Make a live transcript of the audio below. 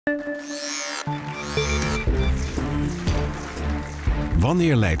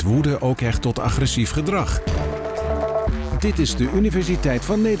Wanneer leidt woede ook echt tot agressief gedrag? Dit is de Universiteit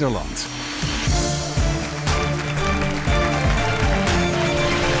van Nederland.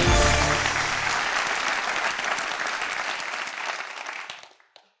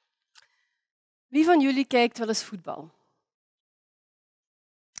 Wie van jullie kijkt wel eens voetbal?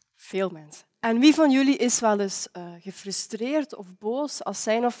 Veel mensen. En wie van jullie is wel eens gefrustreerd of boos als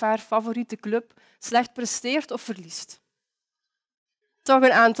zijn of haar favoriete club slecht presteert of verliest? Toch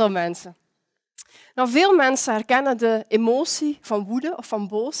een aantal mensen. Nou, veel mensen herkennen de emotie van woede of van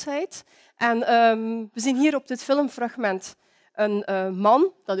boosheid. En we zien hier op dit filmfragment een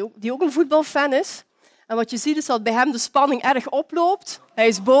man die ook een voetbalfan is. En wat je ziet is dat bij hem de spanning erg oploopt. Hij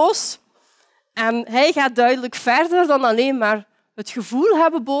is boos. En hij gaat duidelijk verder dan alleen maar het gevoel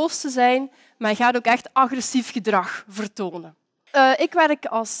hebben boos te zijn, maar hij gaat ook echt agressief gedrag vertonen. Ik werk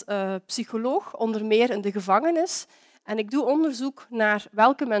als psycholoog, onder meer in de gevangenis. En ik doe onderzoek naar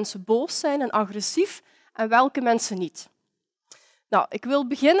welke mensen boos zijn en agressief en welke mensen niet. Nou, ik wil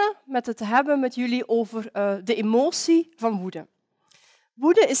beginnen met het hebben met jullie over de emotie van woede.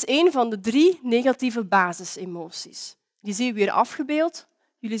 Woede is een van de 3 negatieve basisemoties. Die zien we hier afgebeeld.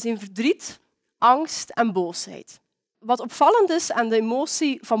 Jullie zien verdriet, angst en boosheid. Wat opvallend is aan de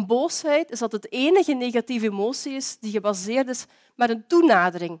emotie van boosheid, is dat het enige negatieve emotie is die gebaseerd is met een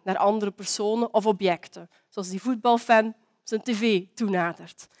toenadering naar andere personen of objecten, zoals die voetbalfan zijn tv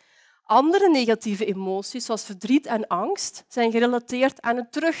toenadert. Andere negatieve emoties, zoals verdriet en angst, zijn gerelateerd aan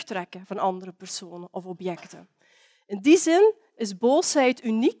het terugtrekken van andere personen of objecten. In die zin is boosheid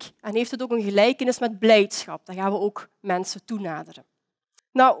uniek en heeft het ook een gelijkenis met blijdschap. Dan gaan we ook mensen toenaderen.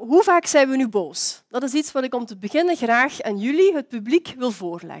 Nou, hoe vaak zijn we nu boos? Dat is iets wat ik om te beginnen graag aan jullie, het publiek, wil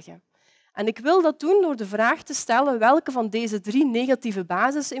voorleggen. En ik wil dat doen door de vraag te stellen welke van deze 3 negatieve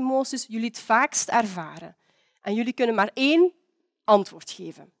basisemoties jullie het vaakst ervaren. En jullie kunnen maar 1 antwoord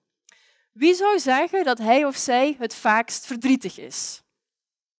geven. Wie zou zeggen dat hij of zij het vaakst verdrietig is?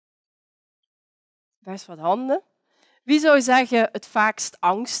 Best wat handen. Wie zou zeggen het vaakst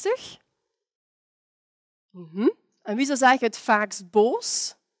angstig? En wie zou zeggen het vaakst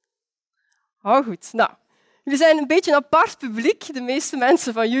boos? Oh, goed. Nou, jullie zijn een beetje een apart publiek. De meeste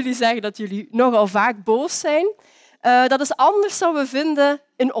mensen van jullie zeggen dat jullie nogal vaak boos zijn. Dat is anders dan we vinden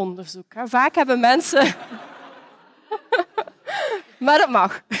in onderzoek. Vaak hebben mensen... maar dat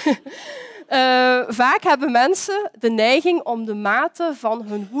mag. Vaak hebben mensen de neiging om de mate van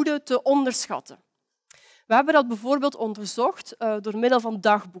hun woede te onderschatten. We hebben dat bijvoorbeeld onderzocht door middel van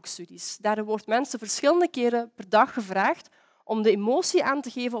dagboekstudies. Daarin wordt mensen verschillende keren per dag gevraagd om de emotie aan te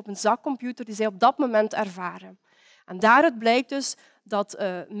geven op een zakcomputer die zij op dat moment ervaren. En daaruit blijkt dus dat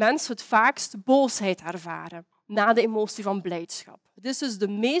mensen het vaakst boosheid ervaren, na de emotie van blijdschap. Het is dus de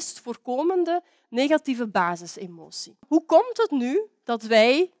meest voorkomende negatieve basisemotie. Hoe komt het nu dat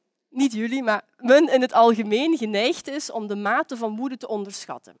wij, niet jullie, maar men in het algemeen geneigd is om de mate van woede te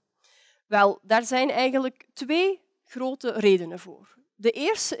onderschatten? Wel, daar zijn eigenlijk 2 grote redenen voor. De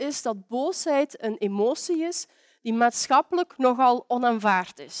eerste is dat boosheid een emotie is die maatschappelijk nogal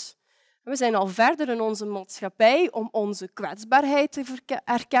onaanvaard is. We zijn al verder in onze maatschappij om onze kwetsbaarheid te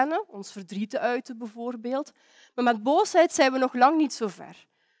erkennen, ons verdriet te uiten bijvoorbeeld. Maar met boosheid zijn we nog lang niet zo ver.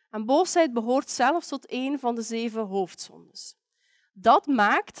 En boosheid behoort zelfs tot een van de 7 hoofdzondes. Dat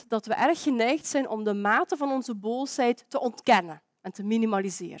maakt dat we erg geneigd zijn om de mate van onze boosheid te ontkennen en te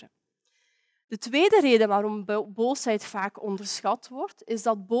minimaliseren. De tweede reden waarom boosheid vaak onderschat wordt, is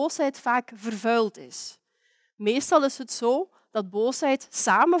dat boosheid vaak vervuild is. Meestal is het zo dat boosheid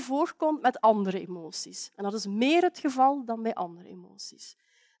samen voorkomt met andere emoties. En dat is meer het geval dan bij andere emoties.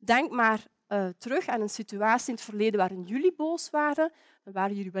 Denk maar terug aan een situatie in het verleden waarin jullie boos waren. Dan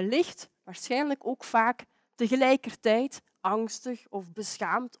waren jullie wellicht waarschijnlijk ook vaak tegelijkertijd angstig of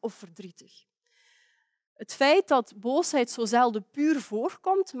beschaamd of verdrietig. Het feit dat boosheid zo zelden puur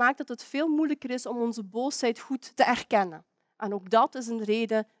voorkomt, maakt dat het veel moeilijker is om onze boosheid goed te erkennen. En ook dat is een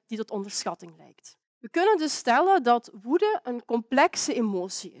reden die tot onderschatting leidt. We kunnen dus stellen dat woede een complexe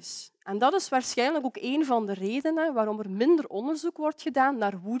emotie is. En dat is waarschijnlijk ook een van de redenen waarom er minder onderzoek wordt gedaan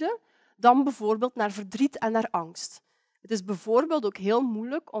naar woede dan bijvoorbeeld naar verdriet en naar angst. Het is bijvoorbeeld ook heel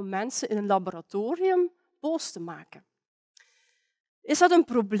moeilijk om mensen in een laboratorium boos te maken. Is dat een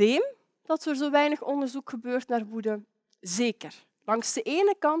probleem dat er zo weinig onderzoek gebeurt naar woede? Zeker. Langs de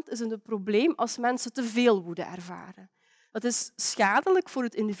ene kant is het een probleem als mensen te veel woede ervaren. Dat is schadelijk voor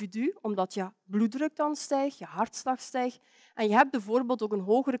het individu, omdat je bloeddruk dan stijgt, je hartslag stijgt en je hebt bijvoorbeeld ook een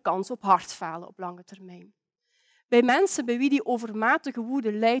hogere kans op hartfalen op lange termijn. Bij mensen bij wie die overmatige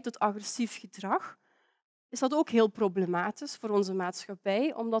woede leidt tot agressief gedrag, is dat ook heel problematisch voor onze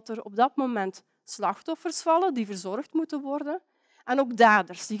maatschappij, omdat er op dat moment slachtoffers vallen die verzorgd moeten worden en ook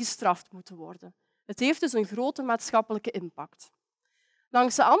daders die gestraft moeten worden. Het heeft dus een grote maatschappelijke impact.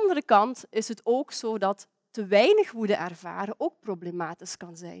 Langs de andere kant is het ook zo dat te weinig woede ervaren ook problematisch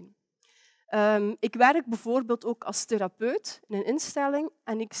kan zijn. Ik werk bijvoorbeeld ook als therapeut in een instelling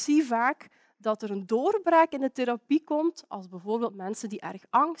en ik zie vaak dat er een doorbraak in de therapie komt als bijvoorbeeld mensen die erg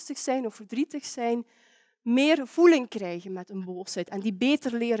angstig zijn of verdrietig zijn, meer voeling krijgen met een boosheid en die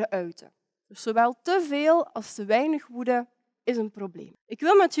beter leren uiten. Dus zowel te veel als te weinig woede is een probleem. Ik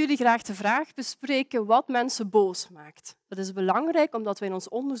wil met jullie graag de vraag bespreken wat mensen boos maakt. Dat is belangrijk omdat wij in ons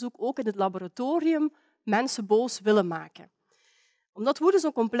onderzoek ook in het laboratorium mensen boos willen maken. Omdat woede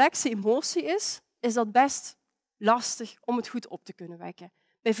zo'n complexe emotie is dat best lastig om het goed op te kunnen wekken.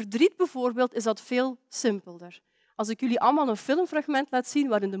 Bij verdriet bijvoorbeeld is dat veel simpelder. Als ik jullie allemaal een filmfragment laat zien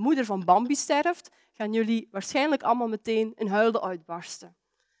waarin de moeder van Bambi sterft, gaan jullie waarschijnlijk allemaal meteen in huilen uitbarsten.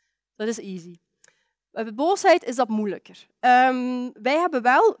 Dat is easy. Bij boosheid is dat moeilijker. Wij hebben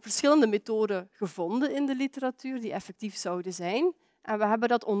wel verschillende methoden gevonden in de literatuur die effectief zouden zijn en we hebben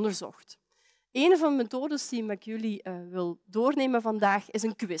dat onderzocht. Een van de methodes die ik met jullie wil doornemen vandaag is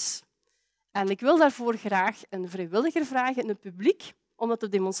een quiz. En ik wil daarvoor graag een vrijwilliger vragen in het publiek om dat te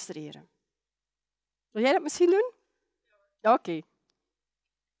demonstreren. Wil jij dat misschien doen? Ja, oké.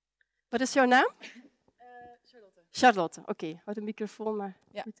 Wat is jouw naam? Charlotte. Charlotte, oké. Houd de microfoon maar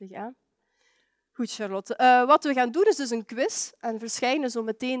goed tegenaan. Goed, Charlotte. Wat we gaan doen is dus een quiz. En er verschijnen zo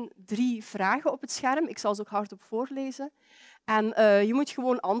meteen 3 vragen op het scherm. Ik zal ze ook hardop voorlezen. En je moet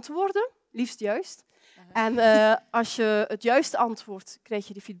gewoon antwoorden, liefst juist. En als je het juiste antwoordt, krijg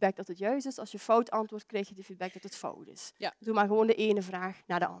je de feedback dat het juist is. Als je fout antwoordt, krijg je de feedback dat het fout is. Ja. Doe maar gewoon de ene vraag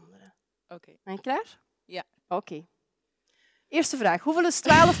naar de andere. Oké. Ben je klaar? Ja. Oké. Eerste vraag. Hoeveel is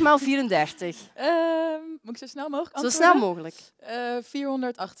 12 maal 34? Moet ik zo snel mogelijk Zo antwoorden? snel mogelijk.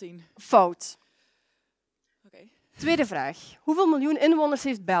 418. Fout. Oké. Tweede vraag. Hoeveel miljoen inwoners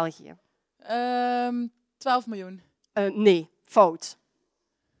heeft België? 12 miljoen. Nee, fout.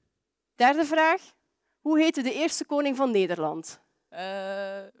 Derde vraag. Hoe heette de eerste koning van Nederland?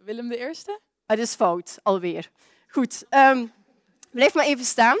 Willem I? Dat is fout, alweer. Goed, blijf maar even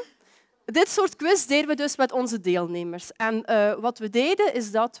staan. Dit soort quiz deden we dus met onze deelnemers. En wat we deden,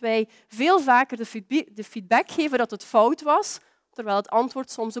 is dat wij veel vaker de feedback geven dat het fout was, terwijl het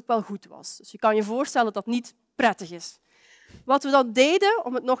antwoord soms ook wel goed was. Dus je kan je voorstellen dat dat niet prettig is. Wat we dan deden,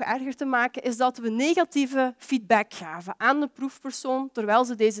 om het nog erger te maken, is dat we negatieve feedback gaven aan de proefpersoon terwijl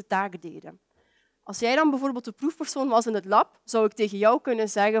ze deze taak deden. Als jij dan bijvoorbeeld de proefpersoon was in het lab, zou ik tegen jou kunnen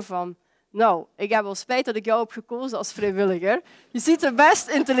zeggen van nou, ik heb wel spijt dat ik jou heb gekozen als vrijwilliger. Je ziet er best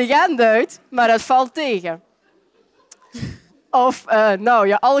intelligent uit, maar het valt tegen. Of nou,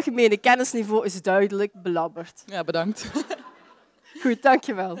 je algemene kennisniveau is duidelijk belabberd. Ja, bedankt. Goed,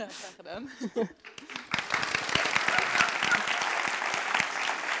 dankjewel. Ja, graag gedaan.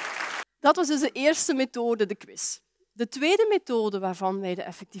 Dat was dus de eerste methode, de quiz. De tweede methode waarvan wij de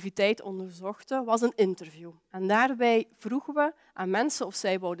effectiviteit onderzochten, was een interview. En daarbij vroegen we aan mensen of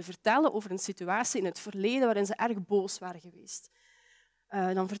zij wouden vertellen over een situatie in het verleden waarin ze erg boos waren geweest.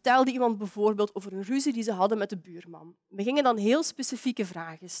 Dan vertelde iemand bijvoorbeeld over een ruzie die ze hadden met de buurman. We gingen dan heel specifieke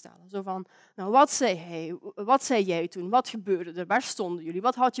vragen stellen. Zo van, nou, wat zei hij? Wat zei jij toen? Wat gebeurde er? Waar stonden jullie?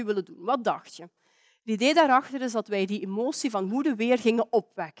 Wat had je willen doen? Wat dacht je? Het idee daarachter is dat wij die emotie van woede weer gingen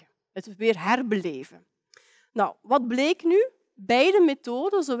opwekken. Het weer herbeleven. Nou, wat bleek nu? Beide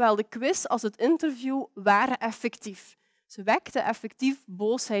methoden, zowel de quiz als het interview, waren effectief. Ze wekten effectief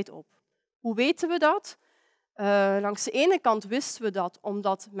boosheid op. Hoe weten we dat? Langs de ene kant wisten we dat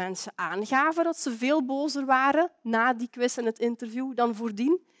omdat mensen aangaven dat ze veel bozer waren na die quiz en het interview dan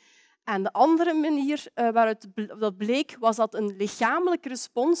voordien. En de andere manier waaruit dat bleek, was dat een lichamelijke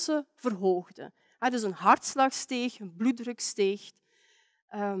responsen verhoogde. Dus een hartslag steeg, een bloeddruk steeg.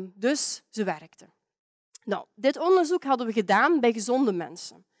 Dus ze werkten. Nou, dit onderzoek hadden we gedaan bij gezonde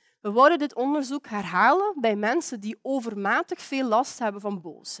mensen. We wouden dit onderzoek herhalen bij mensen die overmatig veel last hebben van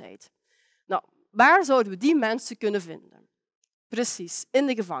boosheid. Nou, waar zouden we die mensen kunnen vinden? Precies, in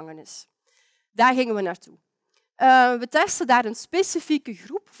de gevangenis. Daar gingen we naartoe. We testen daar een specifieke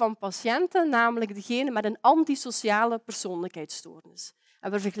groep van patiënten, namelijk degenen met een antisociale persoonlijkheidsstoornis.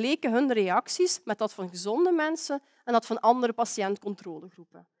 En we vergeleken hun reacties met dat van gezonde mensen en dat van andere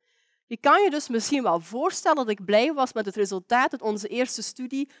patiëntcontrolegroepen. Je kan je dus misschien wel voorstellen dat ik blij was met het resultaat uit onze eerste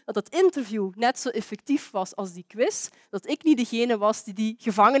studie, dat het interview net zo effectief was als die quiz, dat ik niet degene was die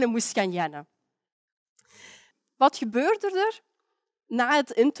gevangenen moest gaan jennen. Wat gebeurde er na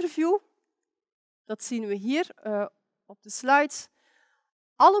het interview? Dat zien we hier op de slides.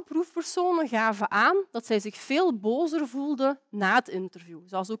 Alle proefpersonen gaven aan dat zij zich veel bozer voelden na het interview,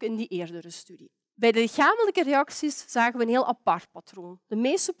 zoals ook in die eerdere studie. Bij de lichamelijke reacties zagen we een heel apart patroon. De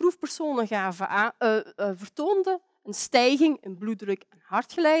meeste proefpersonen vertoonden een stijging in bloeddruk en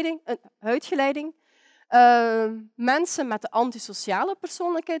huidgeleiding. Mensen met de antisociale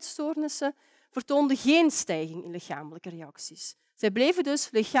persoonlijkheidsstoornissen vertoonden geen stijging in lichamelijke reacties. Zij bleven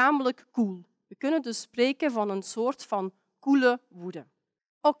dus lichamelijk koel. We kunnen dus spreken van een soort van koele woede.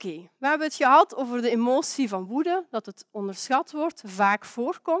 Oké, we hebben het gehad over de emotie van woede, dat het onderschat wordt, vaak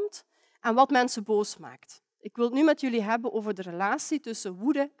voorkomt en wat mensen boos maakt. Ik wil het nu met jullie hebben over de relatie tussen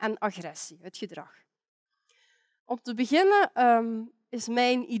woede en agressie, het gedrag. Om te beginnen is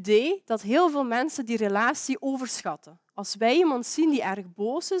mijn idee dat heel veel mensen die relatie overschatten. Als wij iemand zien die erg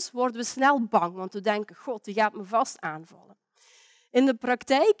boos is, worden we snel bang, want we denken, God, die gaat me vast aanvallen. In de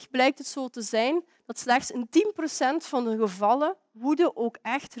praktijk blijkt het zo te zijn dat slechts in 10% van de gevallen woede ook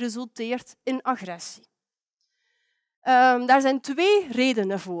echt resulteert in agressie. Daar zijn 2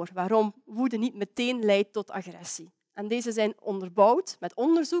 redenen voor waarom woede niet meteen leidt tot agressie. En deze zijn onderbouwd met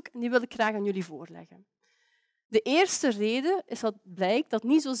onderzoek en die wil ik graag aan jullie voorleggen. De eerste reden is dat blijkt dat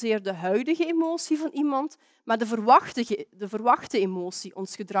niet zozeer de huidige emotie van iemand, maar de verwachte emotie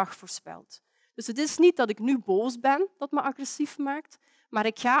ons gedrag voorspelt. Dus het is niet dat ik nu boos ben dat me agressief maakt, maar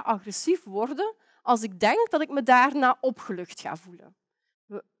ik ga agressief worden als ik denk dat ik me daarna opgelucht ga voelen.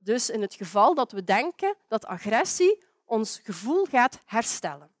 Dus in het geval dat we denken dat agressie ons gevoel gaat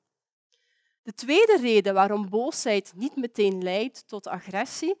herstellen. De tweede reden waarom boosheid niet meteen leidt tot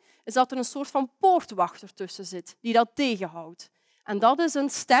agressie, is dat er een soort van poortwachter tussen zit die dat tegenhoudt. En dat is een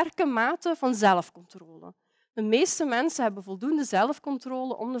sterke mate van zelfcontrole. De meeste mensen hebben voldoende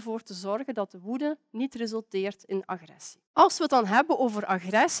zelfcontrole om ervoor te zorgen dat de woede niet resulteert in agressie. Als we het dan hebben over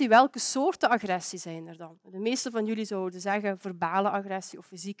agressie, welke soorten agressie zijn er dan? De meeste van jullie zouden zeggen verbale agressie of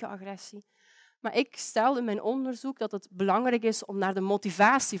fysieke agressie. Maar ik stel in mijn onderzoek dat het belangrijk is om naar de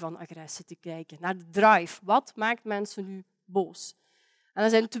motivatie van agressie te kijken, naar de drive. Wat maakt mensen nu boos? En er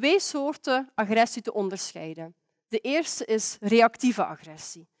zijn 2 soorten agressie te onderscheiden. De eerste is reactieve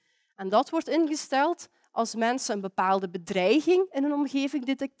agressie. En dat wordt ingesteld als mensen een bepaalde bedreiging in hun omgeving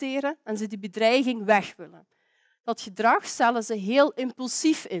detecteren en ze die bedreiging weg willen. Dat gedrag stellen ze heel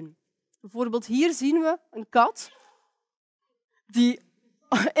impulsief in. Bijvoorbeeld hier zien we een kat die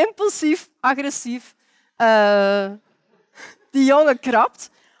impulsief, agressief die jongen krabt,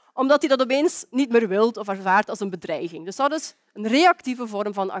 omdat hij dat opeens niet meer wilt of ervaart als een bedreiging. Dus dat is een reactieve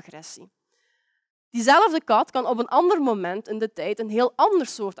vorm van agressie. Diezelfde kat kan op een ander moment in de tijd een heel ander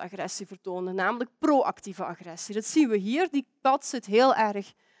soort agressie vertonen, namelijk proactieve agressie. Dat zien we hier. Die kat zit heel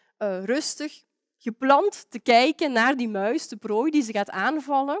erg rustig, gepland te kijken naar die muis, de prooi die ze gaat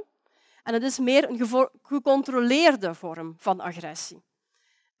aanvallen. En het is meer een gecontroleerde vorm van agressie.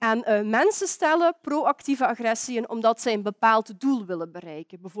 En mensen stellen proactieve agressie in omdat zij een bepaald doel willen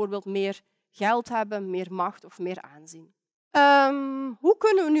bereiken. Bijvoorbeeld meer geld hebben, meer macht of meer aanzien. Hoe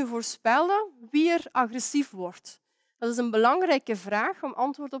kunnen we nu voorspellen wie er agressief wordt? Dat is een belangrijke vraag om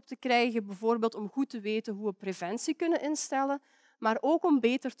antwoord op te krijgen, bijvoorbeeld om goed te weten hoe we preventie kunnen instellen, maar ook om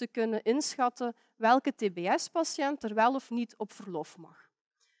beter te kunnen inschatten welke TBS-patiënt er wel of niet op verlof mag.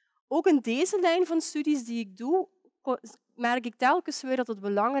 Ook in deze lijn van studies die ik doe, merk ik telkens weer dat het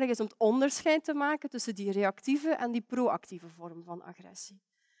belangrijk is om het onderscheid te maken tussen die reactieve en die proactieve vorm van agressie.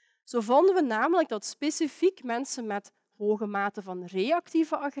 Zo vonden we namelijk dat specifiek mensen met hoge mate van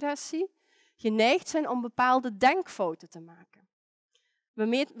reactieve agressie geneigd zijn om bepaalde denkfouten te maken.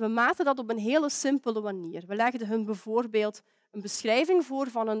 We maten dat op een hele simpele manier. We legden hun bijvoorbeeld een beschrijving voor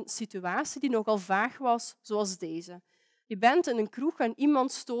van een situatie die nogal vaag was, zoals deze. Je bent in een kroeg en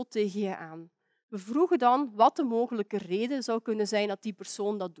iemand stoot tegen je aan. We vroegen dan wat de mogelijke reden zou kunnen zijn dat die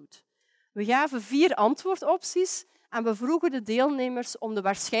persoon dat doet. We gaven 4 antwoordopties en we vroegen de deelnemers om de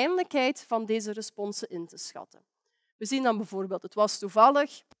waarschijnlijkheid van deze responsen in te schatten. We zien dan bijvoorbeeld, het was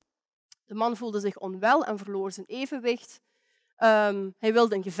toevallig, de man voelde zich onwel en verloor zijn evenwicht. Hij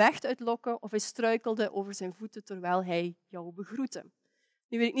wilde een gevecht uitlokken of hij struikelde over zijn voeten terwijl hij jou begroette.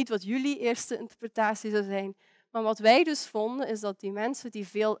 Nu weet ik niet wat jullie eerste interpretatie zou zijn, maar wat wij dus vonden is dat die mensen die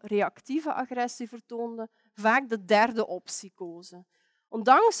veel reactieve agressie vertoonden, vaak de derde optie kozen.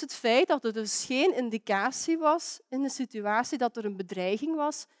 Ondanks het feit dat er dus geen indicatie was in de situatie dat er een bedreiging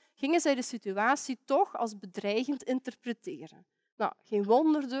was, gingen zij de situatie toch als bedreigend interpreteren. Nou, geen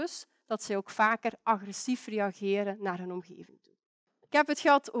wonder dus dat zij ook vaker agressief reageren naar hun omgeving toe. Ik heb het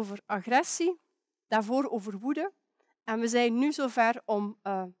gehad over agressie, daarvoor over woede. En we zijn nu zover om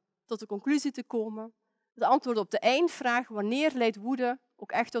tot de conclusie te komen. Het antwoord op de eindvraag, wanneer leidt woede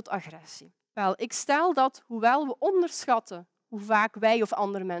ook echt tot agressie? Wel, ik stel dat, hoewel we onderschatten hoe vaak wij of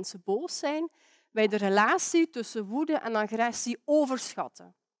andere mensen boos zijn, wij de relatie tussen woede en agressie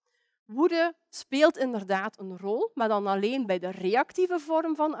overschatten. Woede speelt inderdaad een rol, maar dan alleen bij de reactieve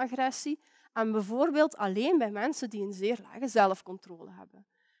vorm van agressie en bijvoorbeeld alleen bij mensen die een zeer lage zelfcontrole hebben.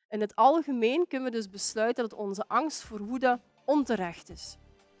 In het algemeen kunnen we dus besluiten dat onze angst voor woede onterecht is.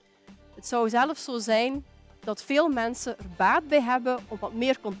 Het zou zelfs zo zijn dat veel mensen er baat bij hebben om wat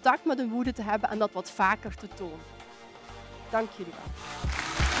meer contact met hun woede te hebben en dat wat vaker te tonen. Dank jullie wel.